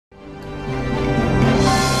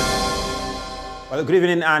Well, good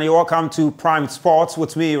evening and you're welcome to Prime Sports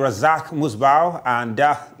with me, Razak Musbau. And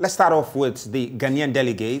let's start off with the Ghanaian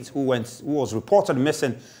delegate who was reported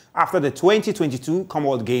missing after the 2022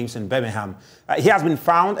 Commonwealth Games in Birmingham. He has been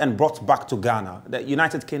found and brought back to Ghana. The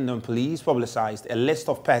United Kingdom police publicized a list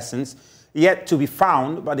of persons yet to be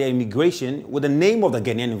found by their immigration with the name of the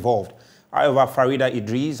Ghanaian involved. However, Farida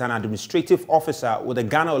Idris, an administrative officer with the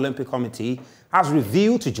Ghana Olympic Committee, has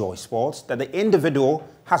revealed to Joy Sports that the individual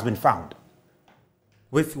has been found.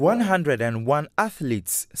 With 101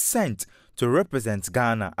 athletes sent to represent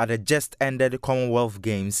Ghana at the just-ended Commonwealth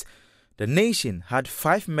Games, the nation had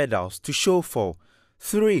 5 medals to show for,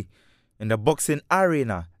 3 in the boxing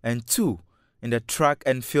arena and 2 in the track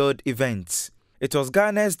and field events. It was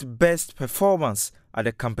Ghana's best performance at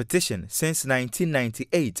the competition since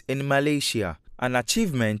 1998 in Malaysia, an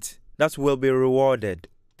achievement that will be rewarded.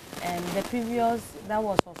 And the previous, that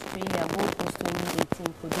was Australia, Gold Coast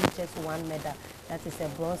 2018, produced just 1 medal. That is a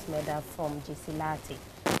bronze medal from Gisilati.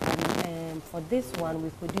 And for this one, we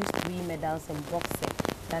produced 3 medals in boxing.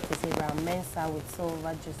 That is Ibrahim Mensah with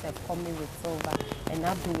silver, Joseph Komi with silver, and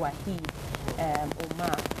Abdul Wahid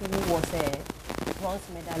Omar, who was a bronze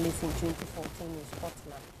medalist in 2014 in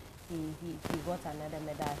Scotland. He got another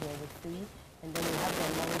medal here with 3. And then we have the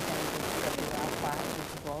long jump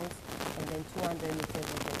with bronze, and then 200 meters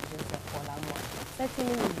with Joseph Olamo.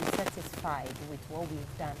 Certainly we'll be satisfied with what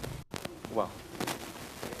we've done. Well,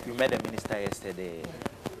 you met the minister yesterday.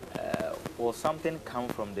 Will something come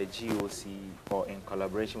from the GOC or in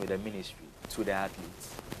collaboration with the ministry to the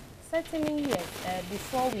athletes? Certainly, yes.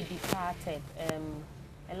 Before we departed,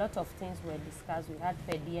 a lot of things were discussed. We had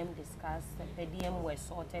per diem discussed. Per diem were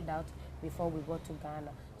sorted out before we got to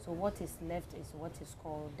Ghana. So what is left is what is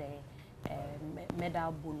called the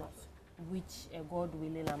medal bonus, which, God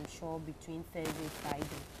willing, I'm sure between Thursday and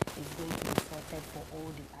Friday is going to be sorted for all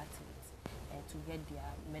the athletes to get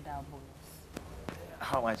their medal bonus.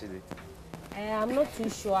 How much is it? I'm not too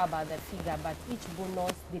sure about the figure, but each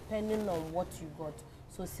bonus, depending on what you got.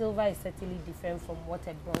 So silver is certainly different from what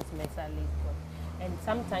a bronze medalist got. And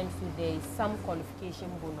sometimes there is some qualification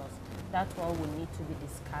bonus. That one will need to be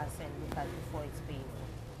discussed and looked at before it's paid.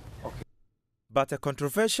 Okay. But a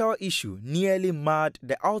controversial issue nearly marred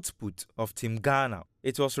the output of Team Ghana.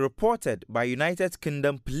 It was reported by United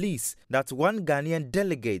Kingdom police that one Ghanaian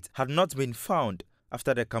delegate had not been found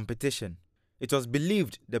after the competition. It was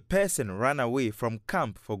believed the person ran away from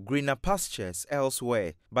camp for greener pastures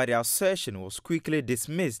elsewhere, but the assertion was quickly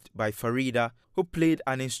dismissed by Farida, who played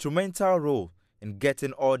an instrumental role in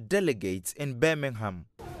getting all delegates in Birmingham.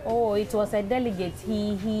 Oh, it was a delegate.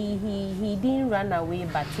 He didn't run away,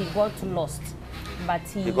 but he got lost. But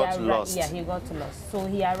he got lost. Yeah, he got lost. So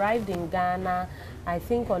he arrived in Ghana, I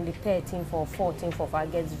think on the 13th or 14th of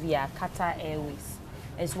August via Qatar Airways.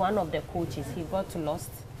 As one of the coaches, he got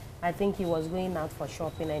lost. I think he was going out for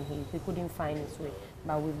shopping and he couldn't find his way.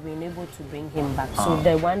 But we've been able to bring him back. So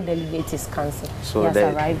the one delegate is cancelled. So he has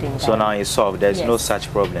arrived in Ghana. So now it's solved. There's yes. No such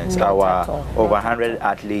problems. Not Our over 100 100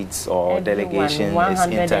 athletes or delegation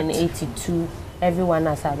 182, is intact. everyone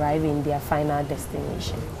has arrived in their final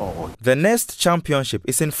destination. Oh. The next championship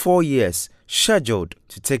is in 4 years, scheduled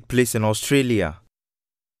to take place in Australia.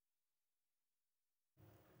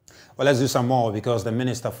 Well, let's do some more because the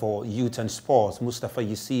Minister for Youth and Sports, Mustafa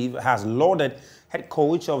Yusuf, has lauded head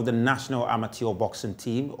coach of the national amateur boxing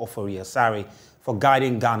team, Ofori Asare, for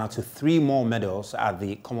guiding Ghana to 3 more medals at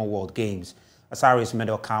the Commonwealth Games. Asare's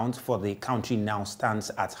medal count for the country now stands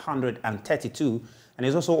at 132 and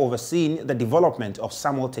is also overseeing the development of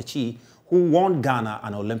Samuel Techi, who won Ghana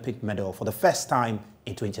an Olympic medal for the first time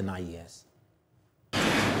in 29 years.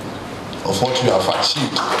 Of what we have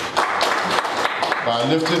achieved by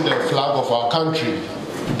lifting the flag of our country,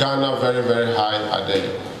 Ghana, very, very high at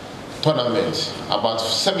the tournament. About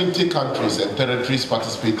 70 countries and territories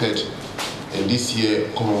participated in this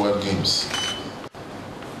year's Commonwealth Games.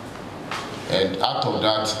 And out of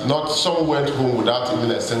that, not some went home without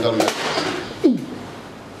even a single medal.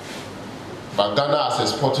 But Ghana, as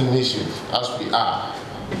a sporting nation, as we are,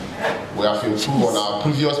 we have improved on our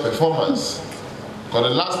previous performance. Because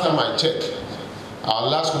the last time I checked, our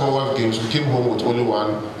last Commonwealth Games, we came home with only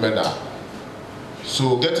 1 medal.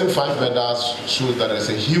 So getting 5 medals shows that there's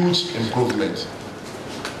a huge improvement.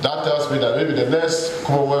 That tells me that maybe the next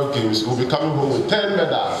Commonwealth Games will be coming home with 10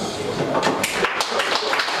 medals.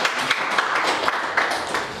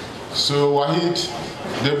 So Wahid,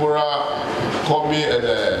 Deborah, Komi, and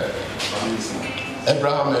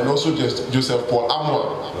Abraham, and also Joseph Paul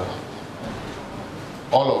Amwa,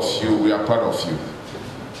 all of you, we are proud of you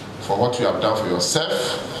for what you have done for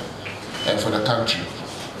yourself and for the country.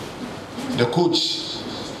 The coach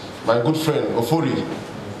my good friend Ofori,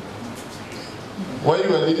 when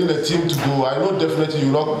you are leading the team to go, I know definitely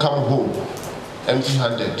you will not come home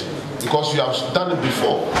empty-handed because you have done it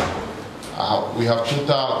before. We have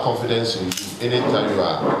total confidence in you anytime you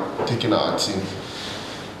are taking our team.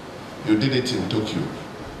 You did it in Tokyo,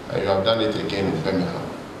 and you have done it again in Birmingham.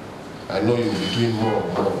 I know you will be doing more.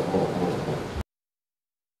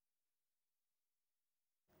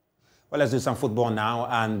 Well, let's do some football now.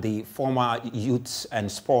 And the former Youth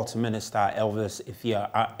and Sports Minister, Elvis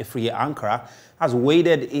Ifria Ankara, has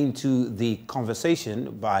waded into the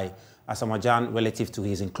conversation by Asamoah relative to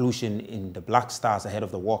his inclusion in the Black Stars ahead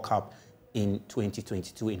of the World Cup in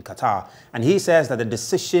 2022 in Qatar. And he says that the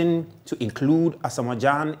decision to include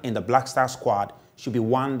Asamoah in the Black Star squad should be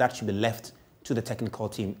one that should be left to the technical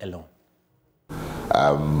team alone.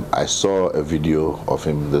 I saw a video of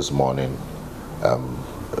him this morning,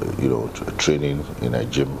 training in a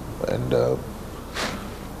gym, and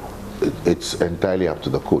it's entirely up to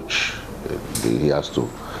the coach. He has to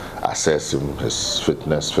assess him, his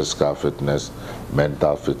fitness, physical fitness,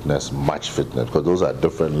 mental fitness, match fitness, because those are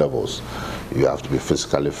different levels. You have to be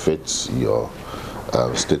physically fit, your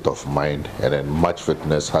state of mind, and then match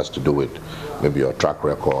fitness has to do with maybe your track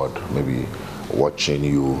record, maybe watching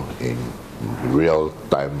you in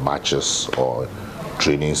real-time matches or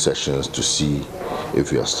training sessions to see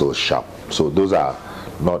if you're still sharp. So those are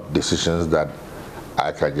not decisions that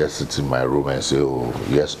I can just sit in my room and say, oh,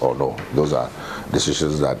 yes or no. Those are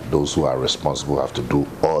decisions that those who are responsible have to do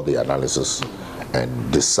all the analysis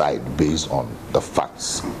and decide based on the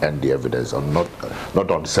facts and the evidence, and not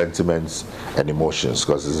on sentiments and emotions,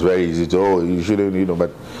 because it's very easy to, oh, you shouldn't,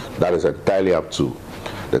 but that is entirely up to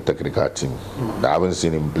the technical team. I haven't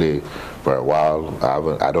seen him play for a while.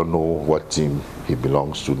 I don't know what team he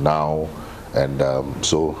belongs to now, and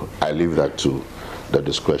so I leave that to the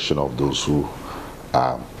discretion of those who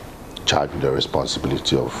are charged with the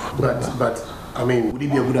responsibility of. But I mean, would he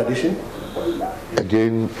be a good addition?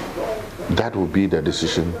 Again, that would be the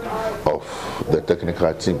decision of the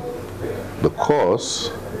technical team,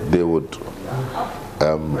 because they would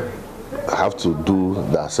have to do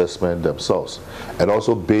the assessment themselves, and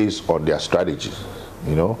also based on their strategy.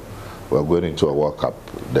 We're going into a World Cup.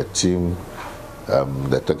 The team,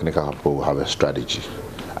 the technical people will have a strategy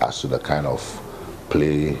as to the kind of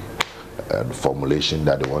play and formulation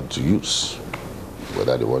that they want to use,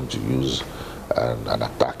 whether they want to use an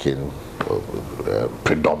attacking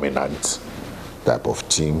predominant type of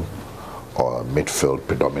team or midfield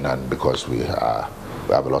predominant, because we have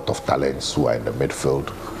a lot of talents who are in the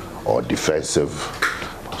midfield, or defensive,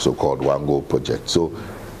 so-called one-goal project. So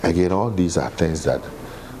again, all these are things that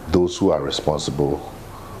those who are responsible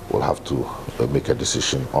will have to make a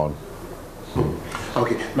decision on.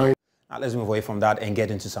 Okay. Now Let's move away from that and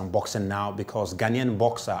get into some boxing now, because Ghanaian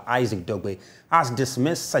boxer Isaac Dogbe has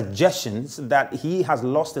dismissed suggestions that he has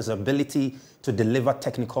lost his ability to deliver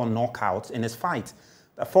technical knockouts in his fight.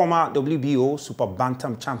 The former WBO Super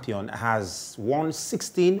Bantam champion has won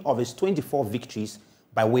 16 of his 24 victories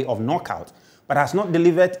by way of knockout, but has not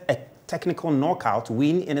delivered a technical knockout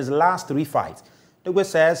win in his last 3 fights. Dogbe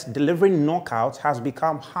says delivering knockouts has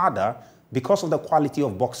become harder because of the quality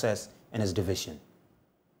of boxers in his division.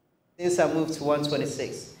 Since I moved to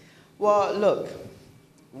 126, well, look,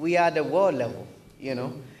 we are the world level,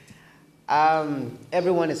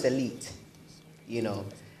 everyone is elite,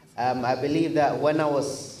 I believe that when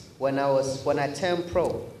I turned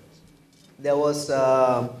pro, there was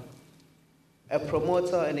a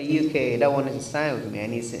promoter in the UK that wanted to sign with me,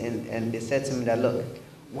 and they said to me that, look,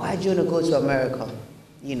 why do you want to go to America?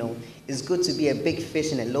 It's good to be a big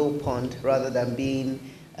fish in a low pond rather than being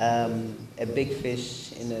a big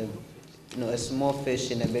fish in a small fish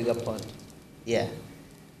in a bigger pond. Yeah.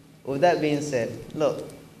 With that being said, look,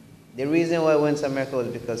 the reason why I went to America was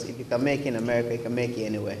because if you can make it in America, you can make it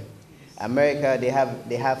anywhere. America, they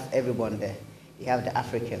have everyone there. They have the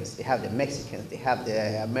Africans, they have the Mexicans, they have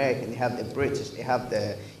the Americans, they have the British, they have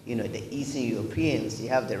the the Eastern Europeans, they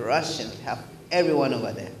have the Russians, they have everyone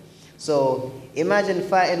over there. So imagine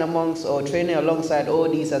fighting amongst or training alongside all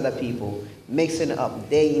these other people, mixing it up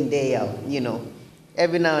day in, day out,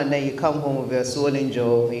 Every now and then you come home with a swollen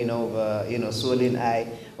jaw, swollen eye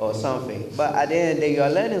or something. But at the end of the day, you are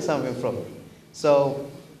learning something from it. So,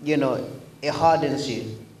 it hardens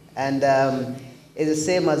you. And it's the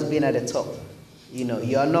same as being at the top.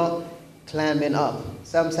 You are not climbing up.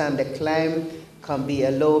 Sometimes the climb can be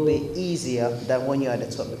a little bit easier than when you're at the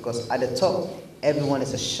top, because at the top, everyone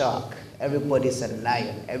is a shark. Everybody is a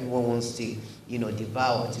lion. Everyone wants to,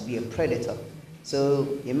 devour, to be a predator.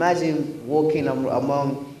 So imagine walking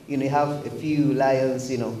among, you have a few lions,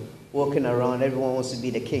 walking around, everyone wants to be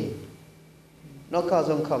the king. Knockouts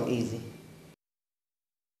don't come easy.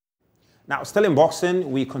 Now, still in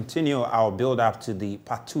boxing, we continue our build-up to the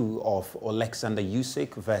part 2 of Alexander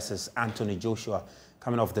Usyk versus Anthony Joshua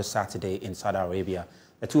coming off this Saturday in Saudi Arabia.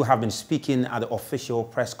 The two have been speaking at the official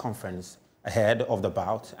press conference ahead of the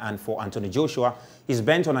bout, and for Anthony Joshua, he's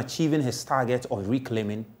bent on achieving his target of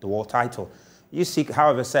reclaiming the world title. Usyk,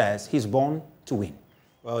 however, says he's born to win.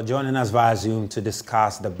 Well, joining us via Zoom to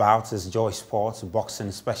discuss the bout is Joy Sports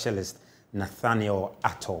boxing specialist Nathaniel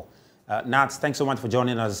Attor. Nats, thanks so much for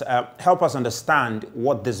joining us. Help us understand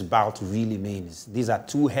what this bout really means. These are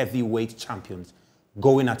two heavyweight champions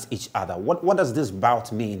going at each other. What does this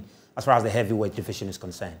bout mean as far as the heavyweight division is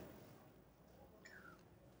concerned?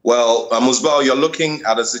 Well, Musbau, you're looking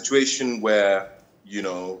at a situation where,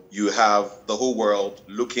 you have the whole world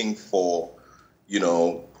looking for,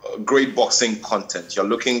 great boxing content. You're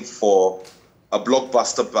looking for a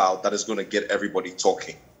blockbuster bout that is going to get everybody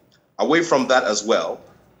talking. Away from that as well,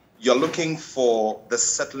 you're looking for the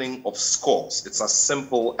settling of scores. It's as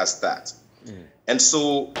simple as that. And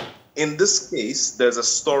so in this case, there's a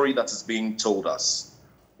story that is being told us.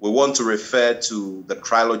 We want to refer to the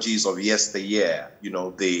trilogies of yesteryear,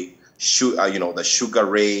 the Sugar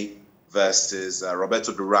Ray versus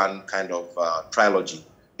Roberto Duran kind of trilogy.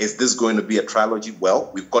 Is this going to be a trilogy?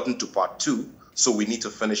 Well, we've gotten to part 2, so we need to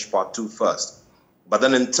finish part 2 first. But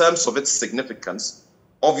then in terms of its significance,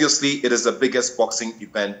 obviously, it is the biggest boxing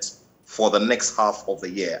event for the next half of the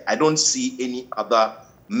year. I don't see any other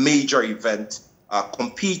major event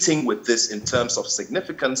competing with this in terms of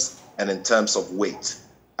significance and in terms of weight.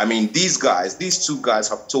 I mean, these two guys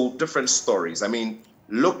have told different stories. I mean,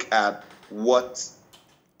 look at what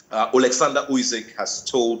Alexander Usyk has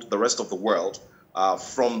told the rest of the world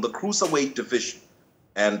from the cruiserweight division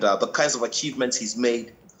and the kinds of achievements he's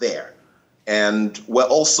made there. And we're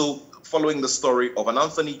also following the story of an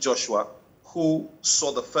Anthony Joshua who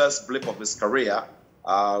saw the first blip of his career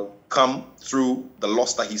come through the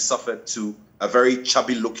loss that he suffered to a very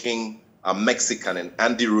chubby-looking Mexican, and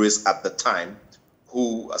Andy Ruiz at the time,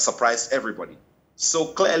 who surprised everybody. So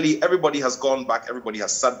clearly, everybody has gone back, everybody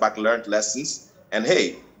has sat back, learned lessons, and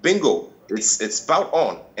hey, bingo, it's bout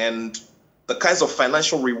on. And the kinds of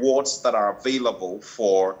financial rewards that are available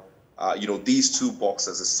for these two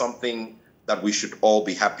boxers is something that we should all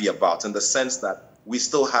be happy about, in the sense that we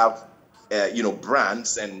still have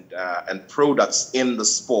brands and products in the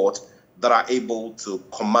sport that are able to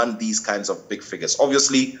command these kinds of big figures.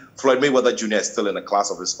 Obviously, Floyd Mayweather Jr. is still in a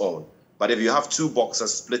class of his own, but if you have two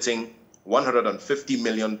boxers splitting $150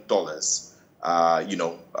 million,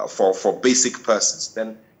 for basic persons,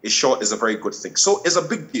 then it sure is a very good thing. So it's a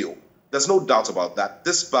big deal. There's no doubt about that.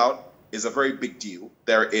 This bout is a very big deal.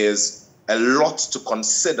 There is a lot to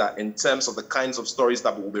consider in terms of the kinds of stories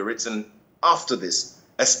that will be written after this,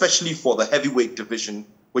 especially for the heavyweight division,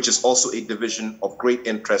 which is also a division of great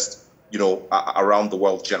interest, around the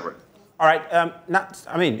world generally. All right.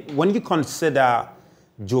 When you consider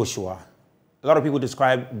Joshua, a lot of people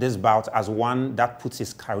describe this bout as one that puts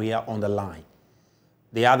his career on the line.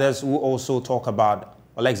 The others who also talk about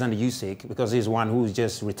Alexander Usyk, because he's one who's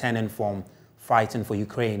just returning from fighting for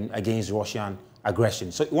Ukraine against Russian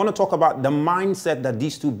aggression. So you want to talk about the mindset that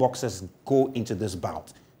these two boxers go into this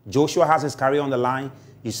bout. Joshua has his career on the line.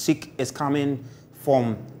 Usyk is coming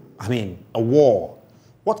from, a war.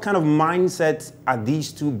 What kind of mindset are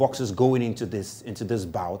these two boxers going into this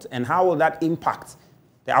bout, and how will that impact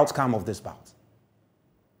the outcome of this bout?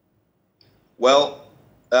 Well,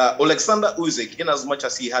 Alexander Usyk, in as much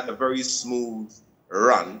as he had a very smooth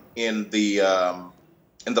run in the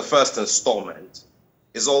first installment,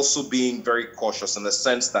 is also being very cautious in the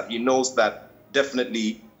sense that he knows that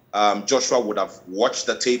definitely Joshua would have watched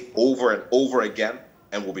the tape over and over again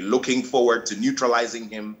and will be looking forward to neutralizing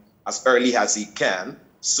him as early as he can,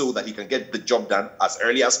 so that he can get the job done as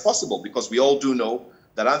early as possible, because we all do know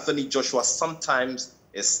that Anthony Joshua sometimes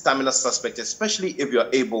is stamina suspect, especially if you're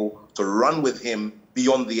able to run with him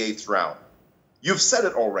beyond the 8th round. You've said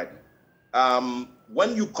it already.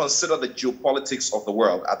 When you consider the geopolitics of the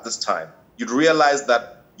world at this time, you'd realize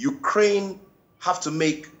that Ukraine have to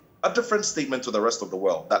make a different statement to the rest of the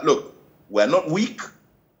world. That, look, we're not weak,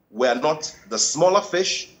 we're not the smaller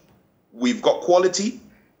fish, we've got quality,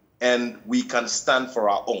 and we can stand for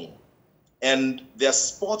our own. And they're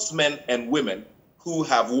sportsmen and women who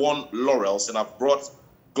have won laurels and have brought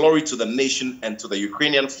glory to the nation and to the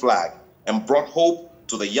Ukrainian flag, and brought hope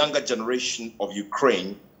to the younger generation of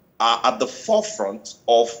Ukraine, are at the forefront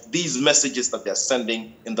of these messages that they're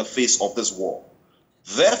sending in the face of this war.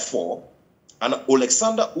 Therefore, and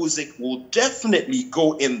Alexander Usyk will definitely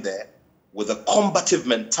go in there with a combative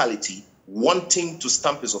mentality, wanting to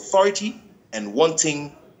stamp his authority and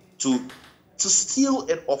wanting to seal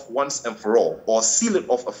it off once and for all, or seal it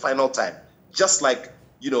off a final time, just like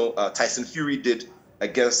Tyson Fury did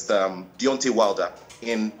against Deontay Wilder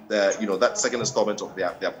in the that second installment of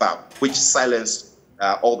their bout, which silenced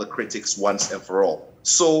all the critics once and for all.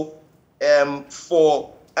 So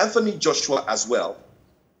for Anthony Joshua as well,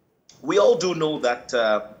 we all do know that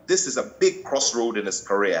this is a big crossroad in his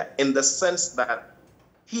career, in the sense that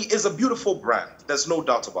he is a beautiful brand. There's no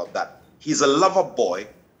doubt about that. He's a lover boy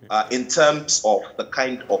in terms of the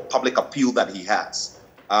kind of public appeal that he has.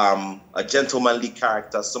 A gentlemanly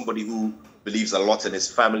character, somebody who believes a lot in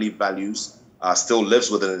his family values, still lives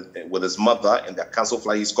with his mother in their council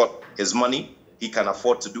flat. He's got his money. He can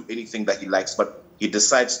afford to do anything that he likes, but he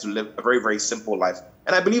decides to live a very, very simple life.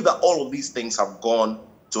 And I believe that all of these things have gone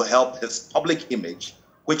to help his public image,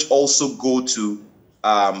 which also go to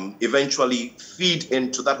eventually feed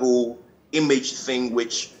into that whole image thing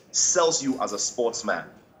which sells you as a sportsman.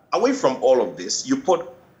 Away from all of this, you put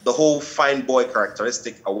the whole fine boy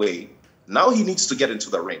characteristic away. Now he needs to get into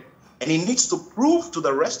the ring, and he needs to prove to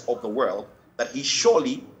the rest of the world that he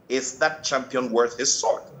surely is that champion worth his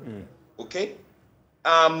sword. Okay?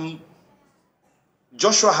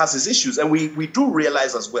 Joshua has his issues, and we do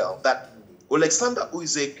realize as well that Alexander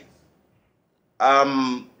Usyk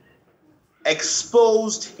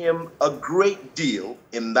exposed him a great deal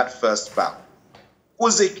in that first bout.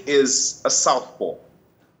 Usyk is a southpaw,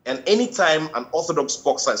 and anytime an orthodox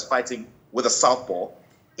boxer is fighting with a southpaw,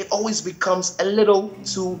 it always becomes a little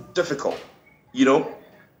too difficult.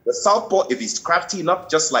 The southpaw, if he's crafty enough,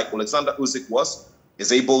 just like Alexander Usyk was,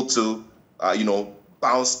 is able to,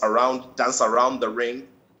 bounce around, dance around the ring,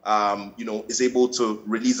 is able to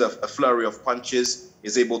release a flurry of punches,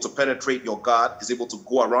 is able to penetrate your guard, is able to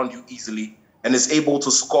go around you easily, and is able to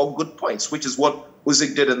score good points, which is what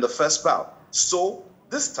Usyk did in the first bout. So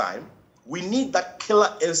this time, we need that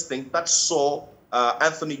killer instinct that saw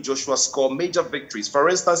Anthony Joshua score major victories. For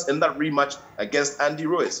instance, in that rematch against Andy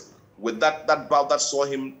Ruiz, with that bout that saw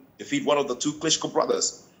him defeat one of the two Klitschko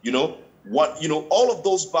brothers. All of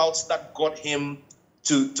those bouts that got him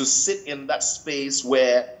to sit in that space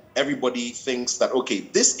where everybody thinks that, okay,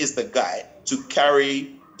 this is the guy to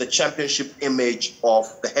carry the championship image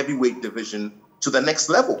of the heavyweight division to the next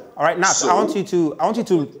level. All right, Nat, I want you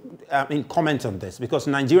to comment on this, because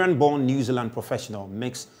Nigerian-born New Zealand professional,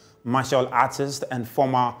 mixed martial artist and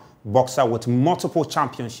former boxer with multiple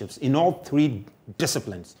championships in all three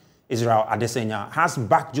disciplines, Israel Adesanya, has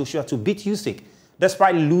backed Joshua to beat Usyk,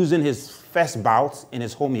 despite losing his first bout in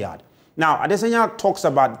his home yard. Now, Adesanya talks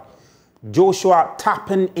about Joshua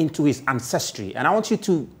tapping into his ancestry, and I want you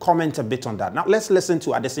to comment a bit on that. Now, let's listen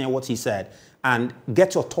to Adesanya, what he said, and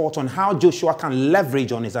get your thoughts on how Joshua can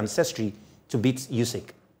leverage on his ancestry to beat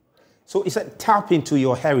Usyk. So he said, tap into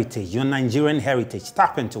your heritage, your Nigerian heritage,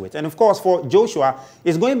 tap into it. And of course, for Joshua,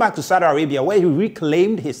 he's going back to Saudi Arabia, where he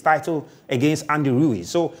reclaimed his title against Andy Ruiz.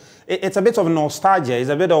 So it's a bit of nostalgia, it's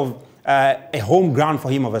a bit of a home ground for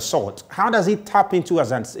him of a sort. How does he tap into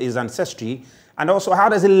his ancestry? And also, how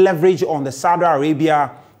does he leverage on the Saudi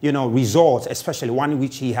Arabia, resort, especially one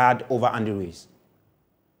which he had over Andy Ruiz?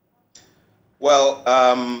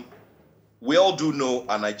 Well, we all do know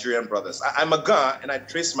our Nigerian brothers. I'm a Ga, and I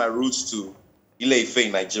trace my roots to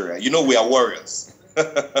Ile-Ife, Nigeria. We are warriors.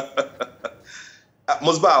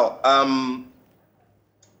 Musbau,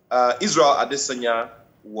 Israel Adesanya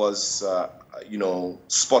was,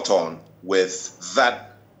 spot on with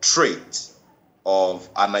that trait of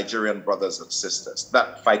our Nigerian brothers and sisters,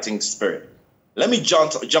 that fighting spirit. Let me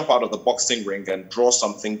jump out of the boxing ring and draw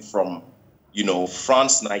something from,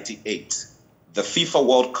 France 98. The FIFA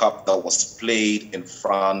World Cup that was played in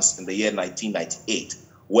France in the year 1998,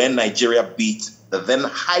 when Nigeria beat the then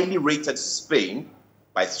highly rated Spain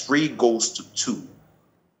by 3-2.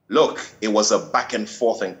 Look, it was a back and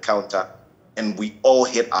forth encounter, and we all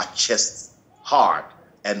hit our chests hard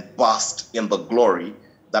and basked in the glory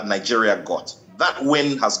that Nigeria got. That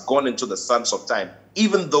win has gone into the sands of time,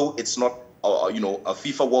 even though it's not, a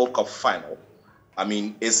FIFA World Cup final. I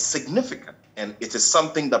mean, it's significant. And it is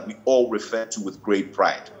something that we all refer to with great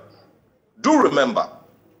pride. Do remember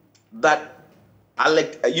that,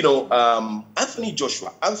 Anthony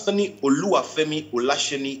Oluwafemi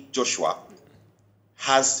Olasheni Joshua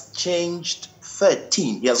has changed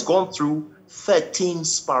 13. He has gone through 13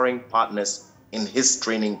 sparring partners in his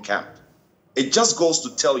training camp. It just goes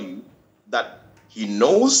to tell you that he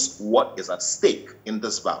knows what is at stake in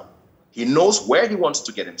this bout. He knows where he wants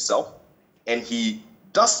to get himself, and he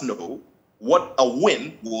does know what a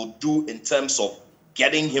win will do in terms of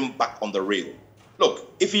getting him back on the rail.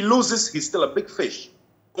 look, if he loses, he's still a big fish.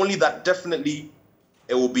 Only that definitely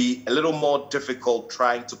it will be a little more difficult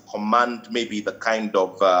trying to command maybe the kind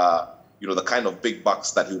of, the kind of big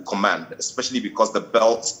bucks that he'll command, especially because the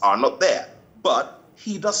belts are not there. But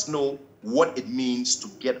he does know what it means to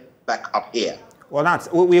get back up here. Well,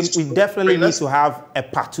 we definitely need to have a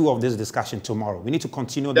part 2 of this discussion tomorrow. We need to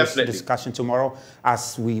continue this discussion tomorrow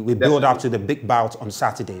as we build up to the big bout on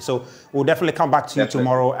Saturday. So we'll definitely come back to you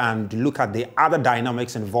tomorrow and look at the other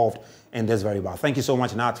dynamics involved in this very bout. Thank you so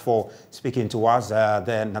much, Nat, for speaking to us.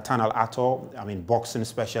 The Nathaniel Atto, boxing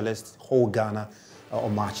specialist, whole Ghana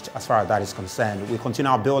matched as far as that is concerned. We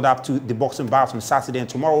continue our build up to the boxing bout on Saturday, and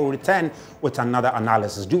tomorrow we'll return with another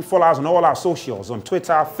analysis. Do follow us on all our socials, on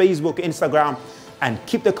Twitter, Facebook, Instagram, and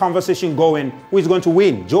keep the conversation going. Who is going to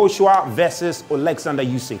win? Joshua versus Alexander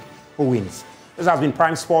Usyk. Who wins? This has been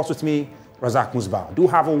Prime Sports with me, Razak Musbau. Do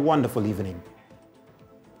have a wonderful evening.